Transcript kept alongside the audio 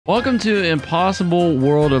Welcome to Impossible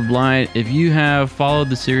World of Blight. If you have followed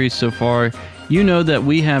the series so far, you know that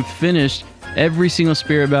we have finished every single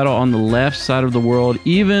spirit battle on the left side of the world,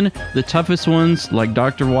 even the toughest ones like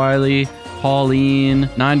Dr. Wily, Pauline,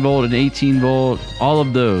 9 volt and 18 volt, all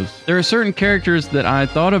of those. There are certain characters that I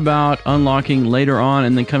thought about unlocking later on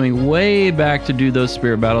and then coming way back to do those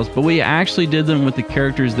spirit battles, but we actually did them with the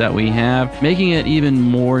characters that we have, making it even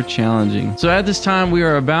more challenging. So at this time, we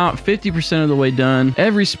are about 50% of the way done.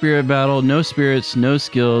 Every spirit battle, no spirits, no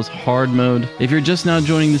skills, hard mode. If you're just now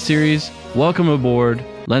joining the series, welcome aboard.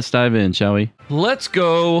 Let's dive in, shall we? Let's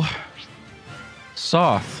go.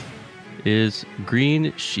 Soth is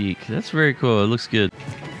green chic. That's very cool. It looks good.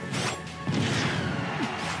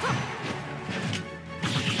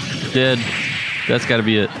 Dead. That's got to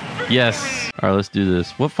be it. Yes. All right, let's do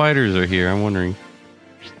this. What fighters are here? I'm wondering.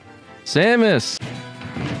 Samus.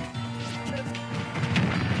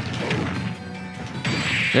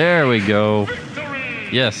 There we go.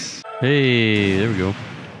 Yes. Hey, there we go.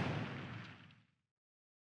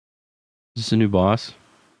 Is this a new boss?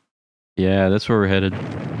 Yeah, that's where we're headed.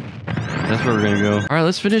 That's where we're gonna go. All right,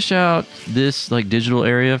 let's finish out this like digital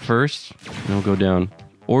area first, and we'll go down.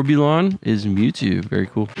 Orbulon is Mewtwo. Very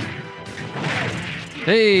cool.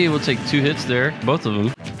 Hey, we'll take 2 hits there, both of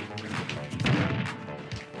them.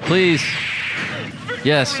 Please.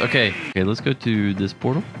 Yes. Okay. Okay, let's go to this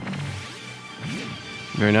portal.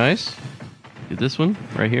 Very nice. Get this one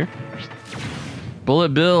right here.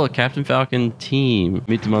 Bullet Bill, Captain Falcon team.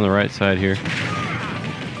 Meet them on the right side here.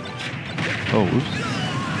 Oh,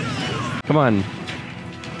 oops. Come on.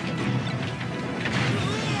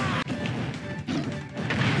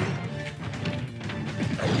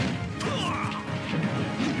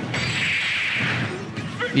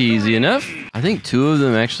 Easy enough. I think 2 of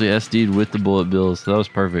them actually SD'd with the bullet bills, so that was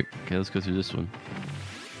perfect. Okay, let's go through this one.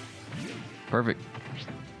 Perfect.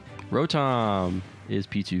 Rotom is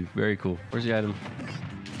P2. Very cool. Where's the item?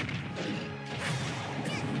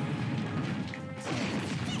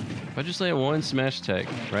 If I just lay 1 smash tech,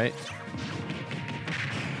 right?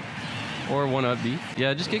 Or 1 up B.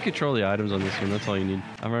 Yeah, just get control of the items on this one. That's all you need.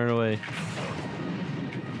 I'm running away.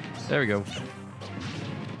 There we go.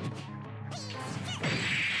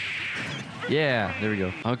 Yeah, there we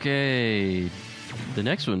go. Okay. The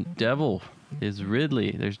next one, Devil, is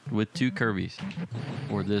Ridley. There's with 2 Kirby's.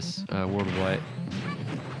 Or this World of Light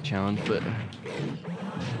challenge, but...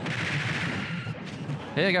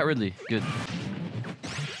 Hey, I got Ridley. Good.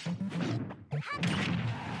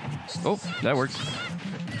 Oh, that works.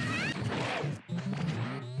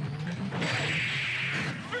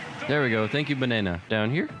 There we go. Thank you, Banana. Down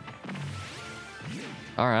here.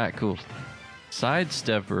 All right, cool.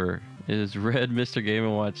 Sidestepper is Red Mr. Game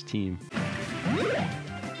 & Watch team.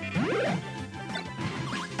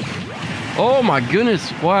 Oh my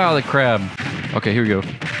goodness. Wow, the crab. Okay, here we go.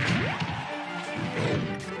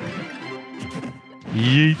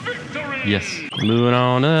 Yeet. Yes. Moving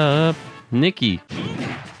on up. Nikki.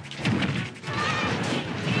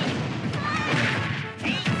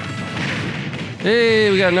 Hey,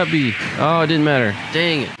 we got an up B. Oh, it didn't matter.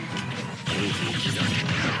 Dang it.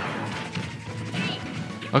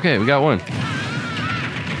 Okay, we got 1.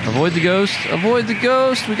 Avoid the ghost. Avoid the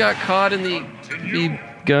ghost. We got caught in the B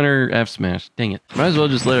gunner F smash. Dang it. Might as well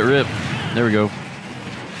just let it rip. There we go.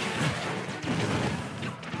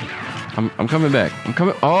 I'm coming back. I'm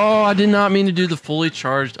coming. Oh, I did not mean to do the fully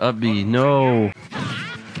charged up B. No.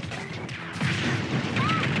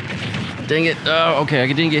 Dang it. Oh, okay. I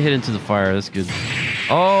didn't get hit into the fire. That's good.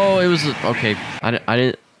 Oh, it was... Okay. I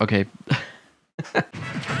didn't... Okay.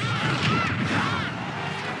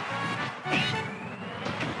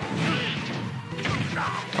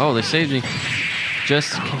 Oh, they saved me.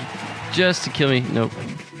 Just to kill me. Nope.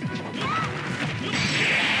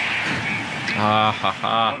 Ah, ha,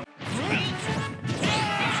 ha.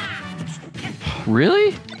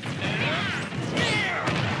 Really?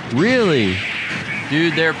 Really?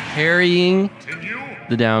 Dude, they're parrying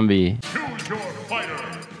the down B.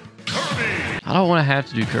 I don't want to have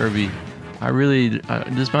to do Kirby. I really...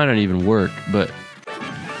 this might not even work, but...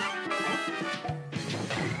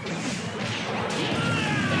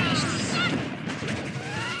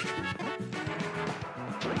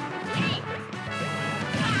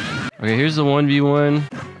 Okay, here's the 1v1.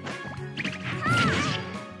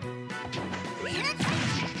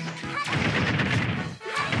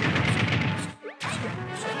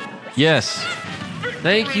 Yes.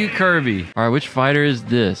 Thank you, Kirby. All right, which fighter is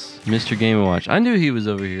this? Mr. Game & Watch. I knew he was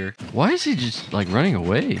over here. Why is he just, like, running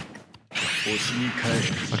away?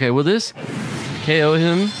 Okay, will this KO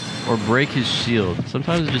him or break his shield?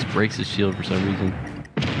 Sometimes it just breaks his shield for some reason.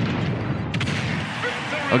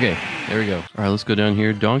 Okay, there we go. All right, let's go down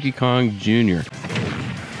here. Donkey Kong Jr.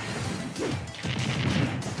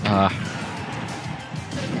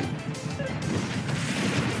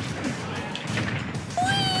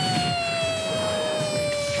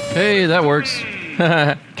 Hey, that works.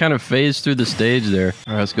 Kind of phased through the stage there.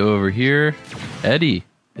 All right, let's go over here. Eddie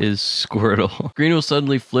is Squirtle. Green will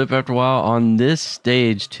suddenly flip after a while on this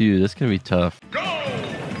stage too. That's gonna be tough. Go!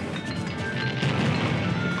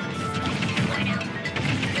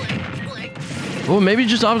 Oh, maybe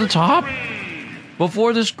just off the top?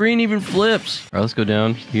 Before the screen even flips. All right, let's go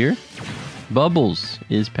down here. Bubbles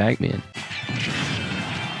is Pac-Man.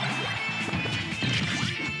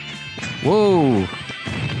 Whoa.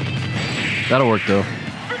 That'll work though.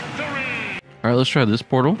 All right, let's try this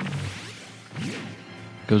portal.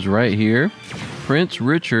 Goes right here. Prince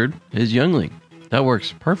Richard is Youngling. That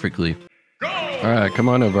works perfectly. All right, come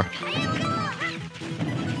on over.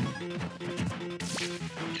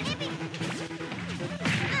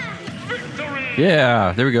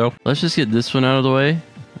 Yeah, there we go. Let's just get this one out of the way.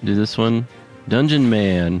 Do this one. Dungeon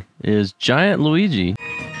Man is Giant Luigi.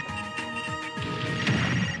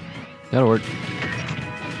 That'll work.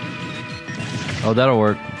 Oh, that'll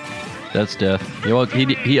work. That's death. He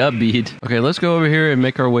upbeat. Okay, let's go over here and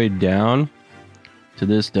make our way down to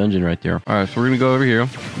this dungeon right there. All right, so we're gonna go over here.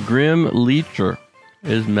 Grim Leecher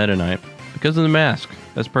is Meta Knight because of the mask.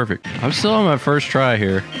 That's perfect. I'm still on my first try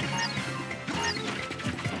here.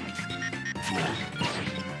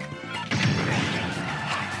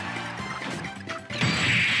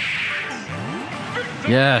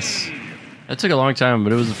 Yes. That took a long time,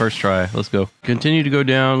 but it was the first try. Let's go. Continue to go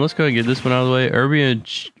down. Let's go and get this one out of the way.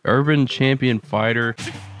 Urban Champion Fighter.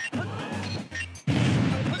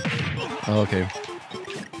 Oh, okay.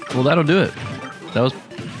 Well, that'll do it. That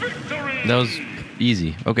was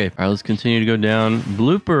easy. Okay. All right, let's continue to go down.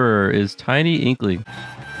 Blooper is Tiny Inkling.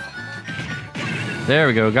 There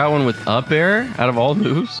we go. Got one with up air out of all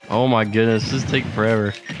moves. Oh my goodness. This is taking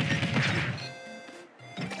forever.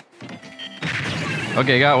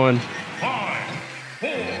 Okay, got one.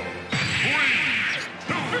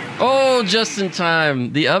 Oh, just in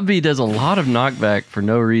time. The up B does a lot of knockback for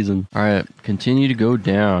no reason. All right, continue to go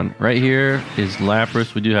down. Right here is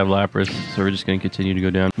Lapras. We do have Lapras, so we're just going to continue to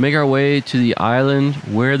go down. Make our way to the island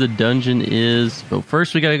where the dungeon is. But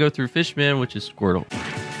first, we got to go through Fishman, which is Squirtle.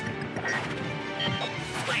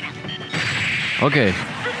 Okay.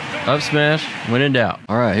 Up smash, when in doubt.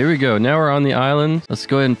 All right, here we go. Now we're on the island. Let's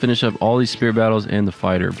go ahead and finish up all these spirit battles and the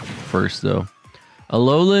fighter first, though.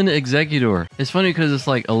 Alolan Executor. It's funny because it's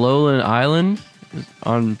like Alolan Island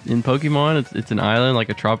in Pokemon. It's an island, like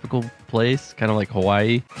a tropical place, kind of like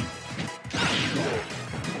Hawaii.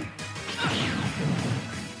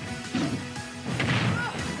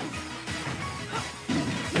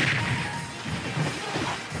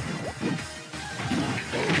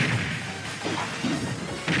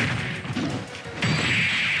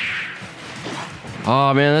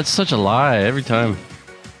 Oh man, that's such a lie every time.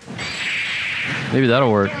 Maybe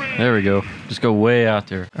that'll work. There we go. Just go way out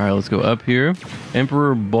there. All right, let's go up here.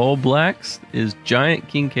 Emperor Bulblax is Giant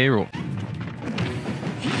King K. Rool.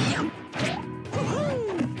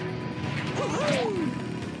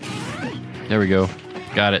 There we go.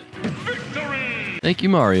 Got it. Thank you,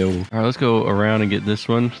 Mario. All right, let's go around and get this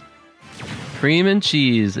one. Cream and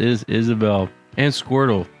Cheese is Isabelle. And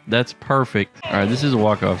Squirtle. That's perfect. All right, this is a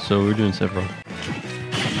walk-off, so we're doing Sephiroth.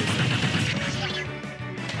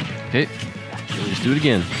 Okay. Let's do it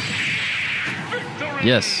again.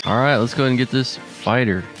 Yes. All right, let's go ahead and get this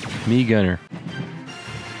fighter. Me Gunner.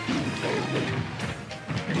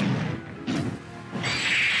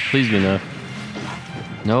 Please be enough.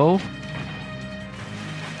 No.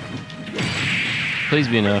 Please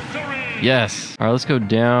be enough. Yes. All right, let's go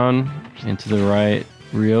down and to the right.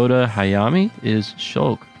 Ryota Hayami is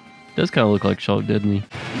Shulk. Does kind of look like Shulk, doesn't he?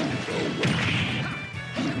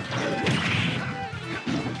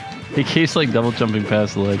 He keeps like double jumping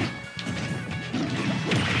past the ledge.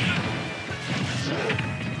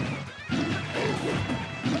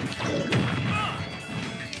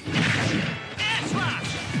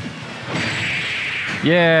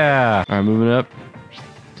 Yeah! Alright, moving up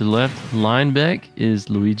to the left. Lineback is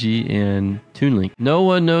Luigi and Toon Link. No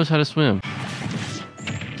one knows how to swim.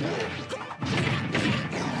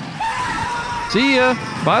 See ya!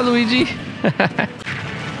 Bye, Luigi!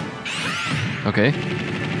 Okay.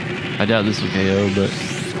 I doubt this will KO, but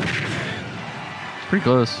it's pretty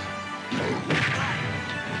close.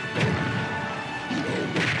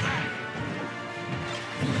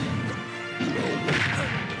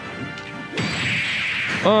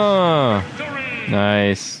 Oh,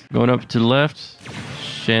 nice. Going up to the left.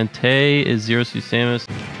 Shantae is Zero Suit Samus.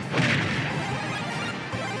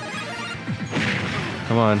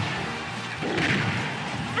 Come on.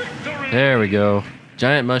 There we go.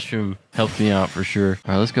 Giant mushroom helped me out for sure.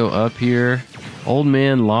 All right, let's go up here. Old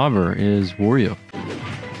man Lobber is Wario.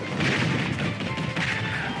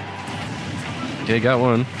 Okay, got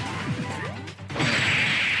one.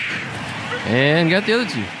 And got the other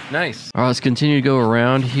two. Nice. All right, let's continue to go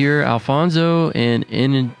around here. Alfonso and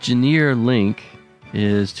Engineer Link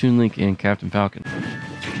is Toon Link and Captain Falcon.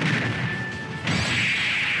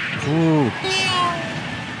 Ooh.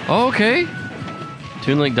 Okay.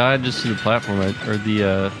 Toon Link died just to the platform, or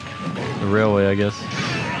the railway, I guess.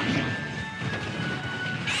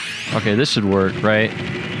 Okay, this should work, right?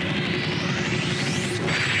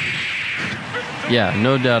 Yeah,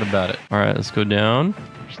 no doubt about it. All right, let's go down.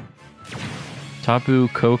 Tapu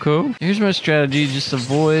Koko. Here's my strategy: just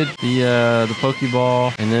avoid the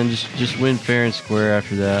Pokeball, and then just win fair and square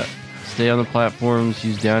after that. Stay on the platforms.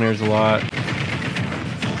 Use down airs a lot.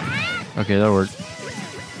 Okay, that'll work.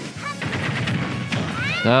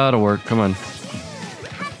 That'll work. Come on.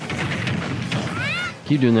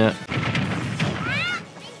 Keep doing that.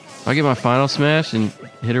 If I get my final smash and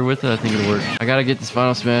hit her with it, I think it'll work. I gotta get this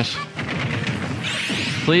final smash.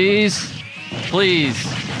 Please. Please.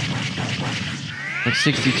 Like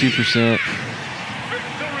 62%.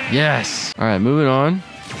 Yes. All right, moving on.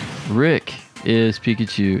 Rick is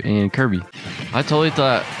Pikachu and Kirby. I totally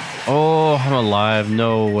thought, oh, I'm alive.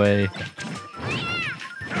 No way.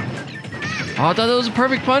 Oh, I thought that was a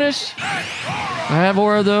perfect punish. I have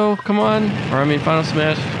Aura though. Come on. Or I mean, final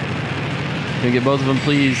smash. Can we get both of them,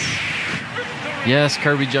 please? Yes,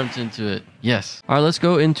 Kirby jumped into it. Yes. All right, let's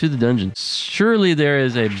go into the dungeon. Surely there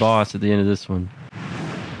is a boss at the end of this one.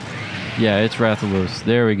 Yeah, it's Rathalos.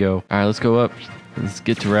 There we go. All right, let's go up. Let's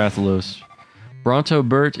get to Rathalos. Bronto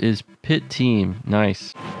Burt is Pit Team.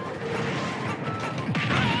 Nice.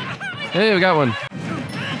 Hey, we got one.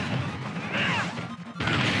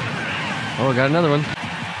 Oh, we got another one.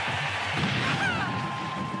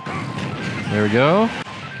 There we go.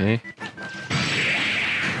 Okay.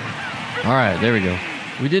 All right, there we go.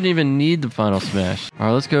 We didn't even need the final smash. All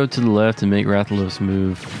right, let's go to the left and make Rathalos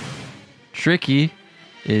move. Tricky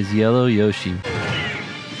is Yellow Yoshi.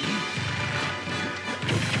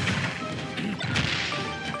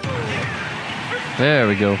 There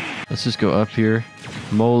we go. Let's just go up here.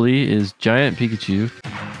 Molly is Giant Pikachu.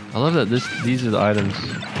 I love that these are the items.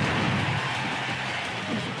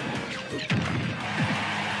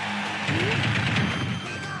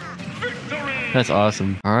 That's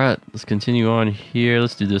awesome. All right, let's continue on here.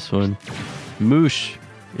 Let's do this one. Moosh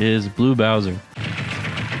is Blue Bowser.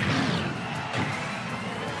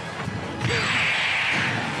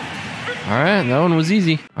 All right, that one was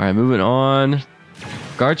easy. All right, moving on.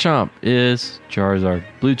 Garchomp is Charizard.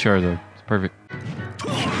 Blue Charizard. It's perfect.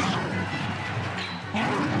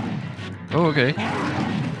 Oh, okay.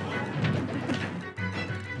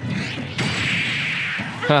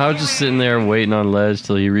 I was just sitting there waiting on ledge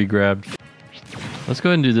till he re-grabbed. Let's go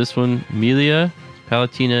ahead and do this one. Melia,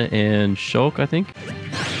 Palutena, and Shulk, I think.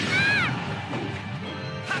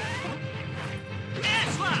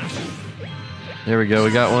 There we go.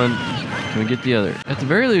 We got one. Can we get the other? At the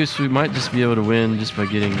very least, we might just be able to win just by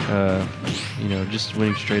getting, you know, just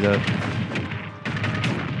winning straight up.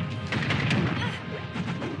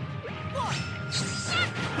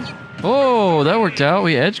 Oh, that worked out.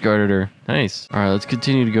 We edge guarded her. Nice. All right, let's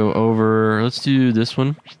continue to go over. Let's do this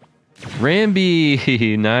one.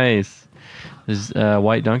 Rambi. Nice. This is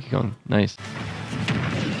White Donkey Kong. Nice.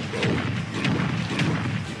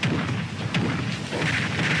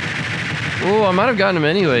 Oh, I might have gotten him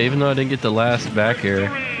anyway, even though I didn't get the last back air.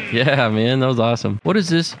 Yeah, man, that was awesome. What does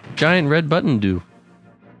this giant red button do?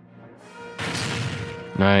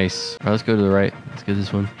 Nice. All right, let's go to the right. Let's get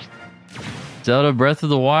this one. Zelda Breath of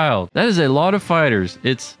the Wild. That is a lot of fighters.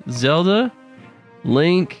 It's Zelda,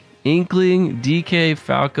 Link, Inkling, DK,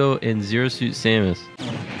 Falco, and Zero Suit Samus.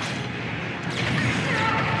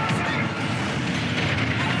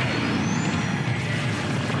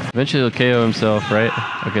 Eventually he'll KO himself, right?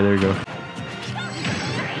 Okay, there we go.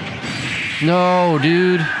 No,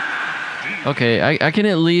 dude. Okay, I can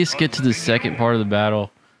at least get to the second part of the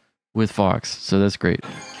battle with Fox, so that's great.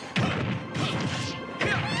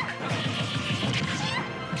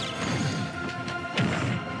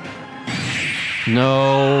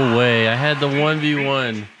 No way. I had the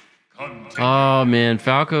 1v1. Oh, man.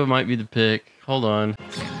 Falco might be the pick. Hold on.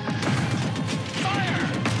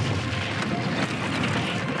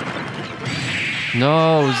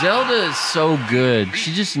 No, Zelda is so good.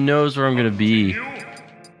 She just knows where I'm going to be.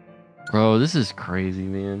 Bro, this is crazy,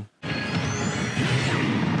 man.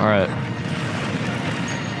 All right.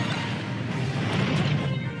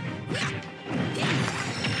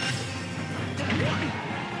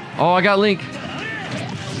 Oh, I got Link.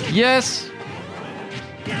 Yes.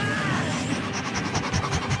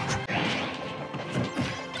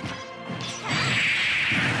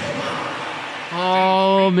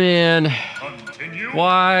 Oh, man.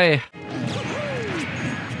 Why?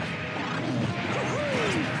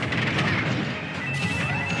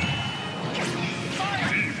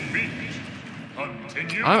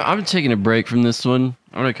 I'm taking a break from this one.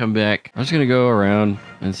 I'm gonna come back. I'm just gonna go around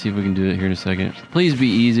and see if we can do it here in a second. Please be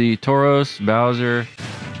easy. Tauros, Bowser.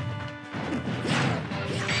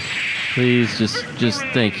 Please, just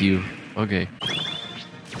thank you. Okay.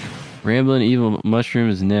 Rambling evil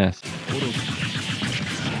mushroom's nest.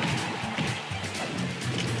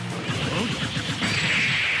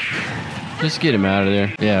 Just get him out of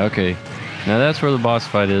there. Yeah, okay. Now that's where the boss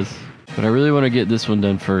fight is. But I really want to get this one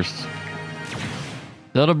done first.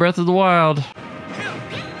 Zelda Breath of the Wild.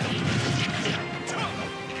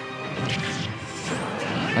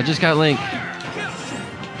 I just got Link.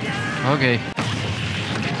 Okay.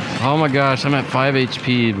 Oh my gosh, I'm at 5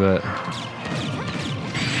 HP, but...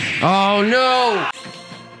 Oh no!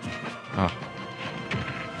 Oh.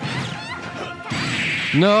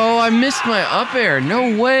 No, I missed my up air.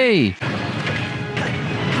 No way.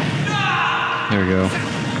 There we go.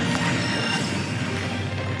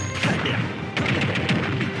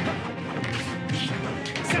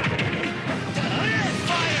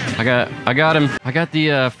 I got him. I got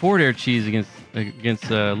the forward air cheese against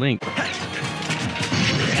Link.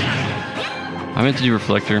 I meant to do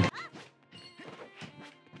reflector.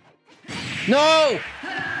 No! Woo,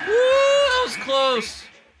 that was close.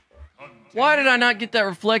 Why did I not get that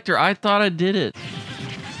reflector? I thought I did it.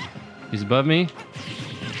 He's above me.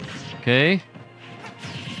 Okay.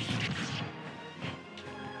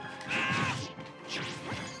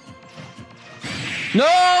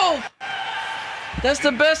 No! That's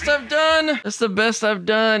the best I've done. That's the best I've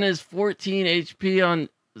done is 14 HP on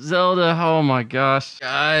Zelda. Oh my gosh.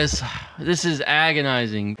 Guys, this is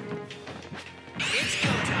agonizing.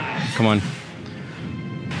 Come on.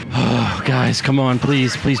 Oh, guys, come on.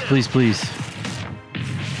 Please, please, please, please.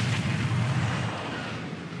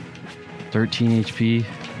 13 HP.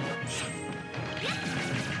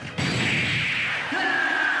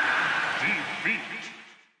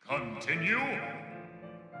 Continue.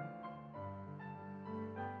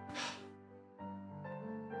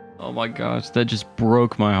 Oh my gosh, that just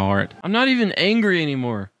broke my heart. I'm not even angry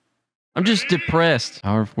anymore. I'm just depressed.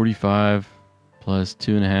 Hour 45 plus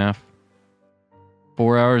 2.5.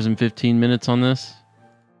 4 hours and 15 minutes on this.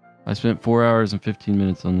 I spent 4 hours and 15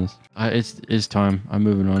 minutes on this. It's time. I'm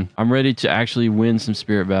moving on. I'm ready to actually win some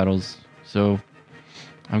spirit battles. So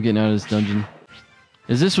I'm getting out of this dungeon.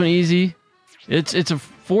 Is this one easy? It's a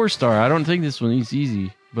 4-star. I don't think this one is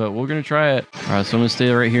easy, but we're gonna try it. All right, so I'm gonna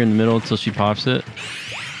stay right here in the middle until she pops it.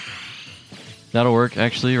 That'll work,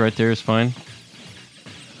 actually. Right there is fine.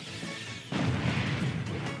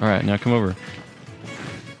 All right, now come over.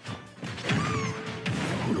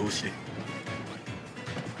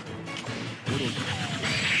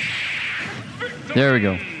 There we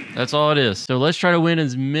go. That's all it is. So let's try to win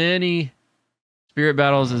as many spirit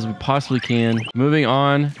battles as we possibly can. Moving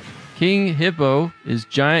on. King Hippo is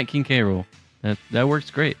Giant King K. Rool. That works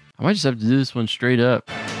great. I might just have to do this one straight up.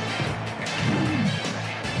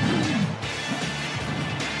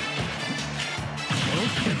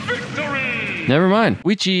 Victory! Never mind.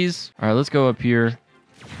 We cheese. All right, let's go up here.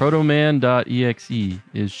 Protoman.exe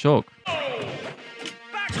is Shulk.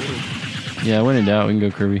 Yeah, when in doubt, we can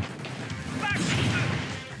go Kirby.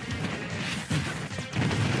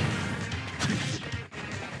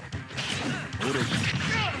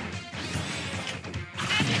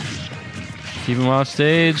 Keep him off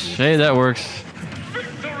stage. Hey, that works.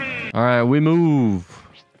 All right, we move.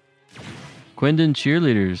 Quindon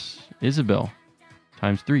cheerleaders. Isabelle.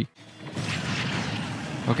 ×3.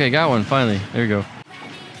 Okay, got one finally. There you go.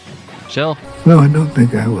 Shell. No, I don't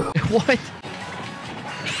think I will. What?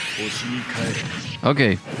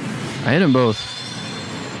 Okay, I hit them both.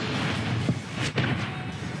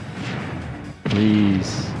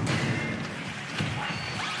 Please.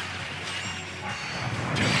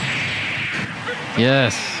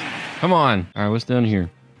 Yes. Come on. All right, what's down here?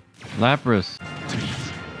 Lapras.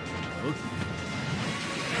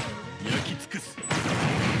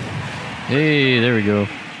 Hey, there we go.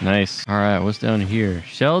 Nice. All right, what's down here?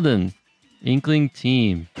 Sheldon. Inkling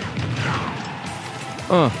team.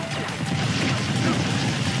 Oh.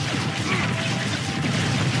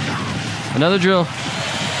 Another drill.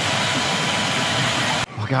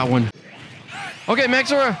 Oh, I got one. Okay,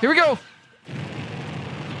 Maxora, here we go.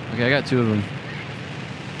 Okay, I got 2 of them.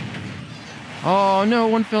 Oh no,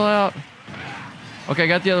 one fell out. Okay, I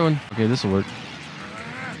got the other one. Okay, this will work.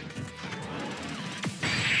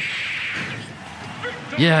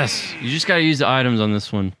 Yes, you just gotta use the items on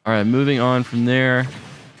this one. All right, moving on from there.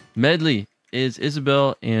 Medley is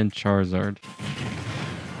Isabelle and Charizard.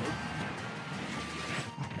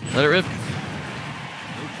 Let it rip.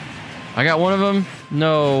 I got one of them.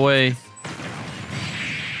 No way.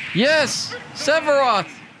 Yes, Sephiroth,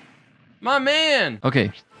 my man.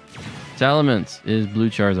 Okay, Salamence is blue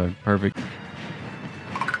Charizard. Perfect.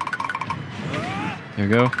 There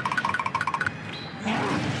we go.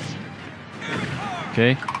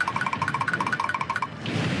 Okay.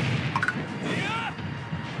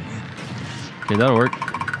 Okay, that'll work.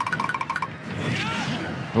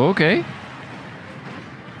 Okay.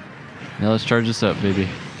 Now let's charge this up, baby.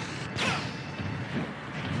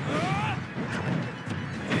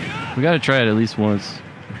 We gotta try it at least once.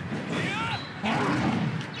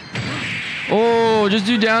 Oh, just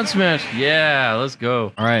do down smash. Yeah, let's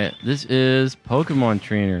go. All right, this is Pokemon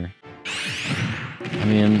Trainer. I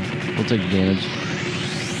mean, we'll take the damage.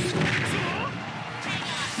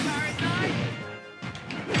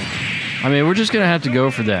 I mean, we're just gonna have to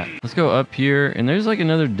go for that. Let's go up here, and there's like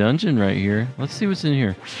another dungeon right here. Let's see what's in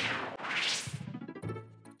here.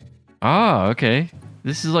 Ah, okay.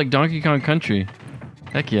 This is like Donkey Kong Country.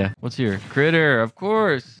 Heck yeah. What's here? Critter, of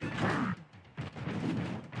course.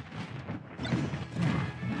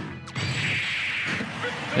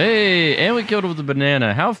 Hey, and we killed it with a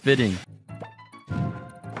banana. How fitting.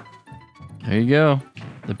 There you go.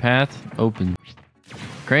 The path open.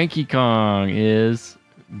 Cranky Kong is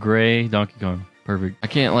gray Donkey Kong. Perfect. I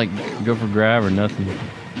can't like go for grab or nothing.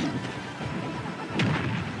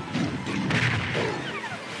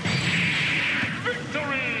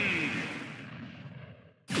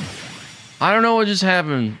 I don't know what just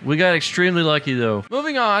happened. We got extremely lucky though.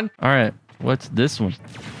 Moving on. All right. What's this one?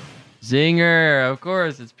 Zinger. Of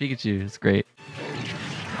course, it's Pikachu. It's great.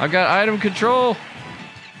 I've got item control.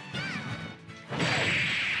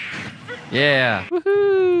 Yeah.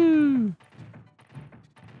 Woohoo.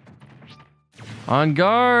 On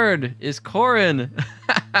guard is Corrin.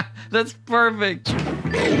 That's perfect.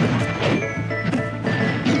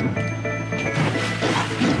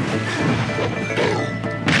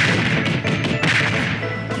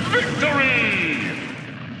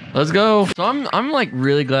 Let's go. So I'm like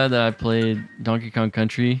really glad that I played Donkey Kong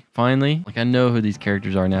Country finally. Like I know who these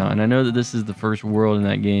characters are now, and I know that this is the first world in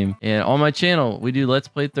that game. And on my channel, we do Let's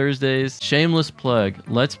Play Thursdays. Shameless plug.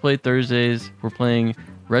 Let's Play Thursdays. We're playing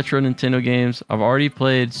retro Nintendo games. I've already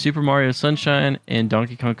played Super Mario Sunshine and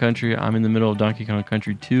Donkey Kong Country. I'm in the middle of Donkey Kong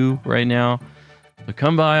Country 2 right now. So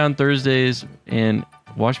come by on Thursdays and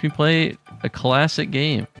watch me play a classic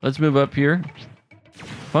game. Let's move up here.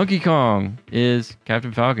 Funky Kong is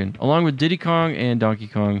Captain Falcon, along with Diddy Kong and Donkey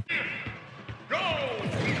Kong.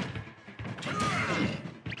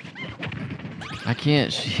 I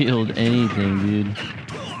can't shield anything, dude.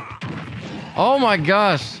 Oh my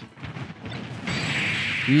gosh.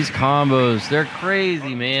 These combos, they're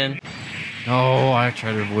crazy, man. Oh, I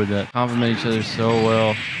try to avoid that. Complement each other so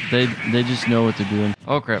well. They just know what they're doing.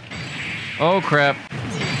 Oh crap. Oh crap.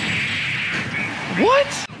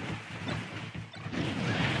 What?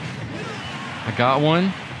 I got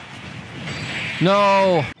one.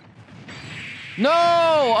 No. No.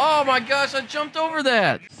 Oh my gosh, I jumped over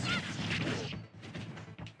that.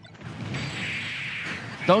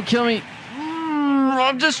 Don't kill me.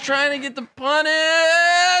 I'm just trying to get the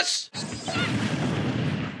punish.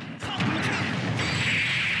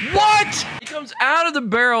 What? He comes out of the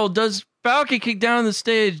barrel, does Falcon kick down the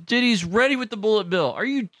stage. Diddy's ready with the bullet bill. Are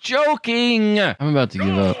you joking? I'm about to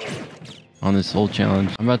give up on this whole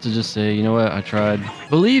challenge. I'm about to just say, you know what? I tried.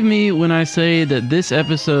 Believe me when I say that this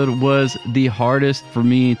episode was the hardest for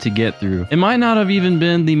me to get through. It might not have even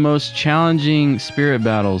been the most challenging spirit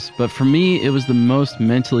battles, but for me, it was the most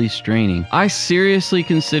mentally straining. I seriously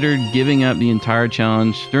considered giving up the entire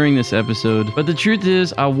challenge during this episode, but the truth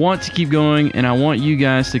is, I want to keep going and I want you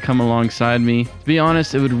guys to come alongside me. To be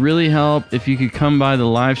honest, it would really help if you could come by the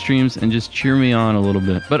live streams and just cheer me on a little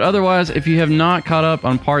bit. But otherwise, if you have not caught up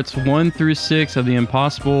on parts 1 through 6 of the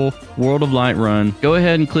Impossible World of Light run, go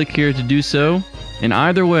ahead and click here to do so. And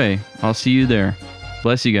either way, I'll see you there.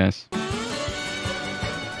 Bless you guys.